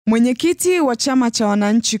Mwenyekiti wa chama cha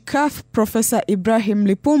wananchi CUF Profesa Ibrahim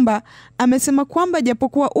Lipumba amesema kwamba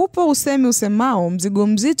japokuwa upo usemi usemao mzigo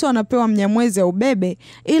mzito anapewa Mnyamwezi au bebe,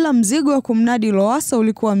 ila mzigo wa kumnadi Lowassa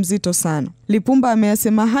ulikuwa mzito sana. Lipumba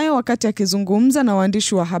ameyasema hayo wakati akizungumza na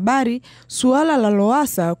waandishi wa habari suala la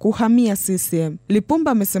Lowassa kuhamia CCM.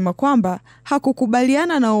 Lipumba amesema kwamba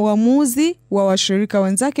hakukubaliana na uamuzi wa washirika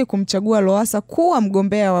wenzake kumchagua Lowassa kuwa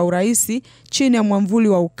mgombea wa uraisi chini ya mwamvuli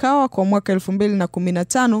wa Ukawa kwa mwaka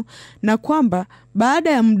 2015 na kwamba baada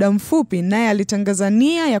ya muda mfupi naye alitangaza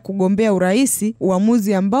nia ya kugombea uraisi,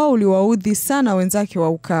 uamuzi ambao uliwaudhi sana wenzake wa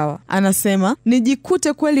Ukawa. Anasema,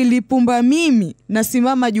 nijikute kweli Lipumba mimi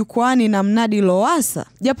nasimama jukwani na mnadi Lowassa.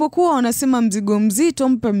 Japokuwa wanasema mzigo mzito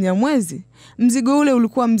mpe Mnyamwezi, mzigo ule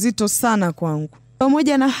ulikuwa mzito sana kwangu.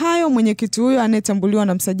 Pamoja na hayo, mwenyekiti huyo anayetambuliwa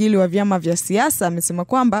na msajili wa vyama vya siasa amesema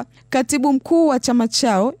kwamba katibu mkuu wa chama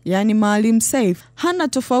chao, yani Maalim Seif, hana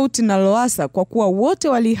tofauti na Lowassa kwa kuwa wote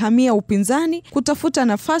walihamia upinzani kutafuta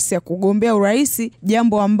nafasi ya kugombea uraisi,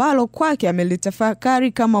 jambo ambalo kwake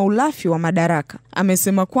amelitafakari kama ulafi wa madaraka.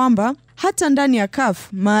 Amesema kwamba hata ndani ya CUF,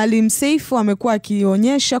 Maalim Seif amekuwa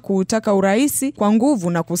akionyesha kuutaka uraisi kwa nguvu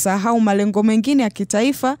na kusahau malengo mengine ya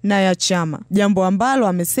kitaifa na ya chama, jambo ambalo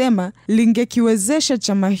amesema lingekiwezesha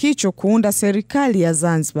chama hicho kuunda serikali ya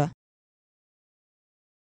Zanzibar.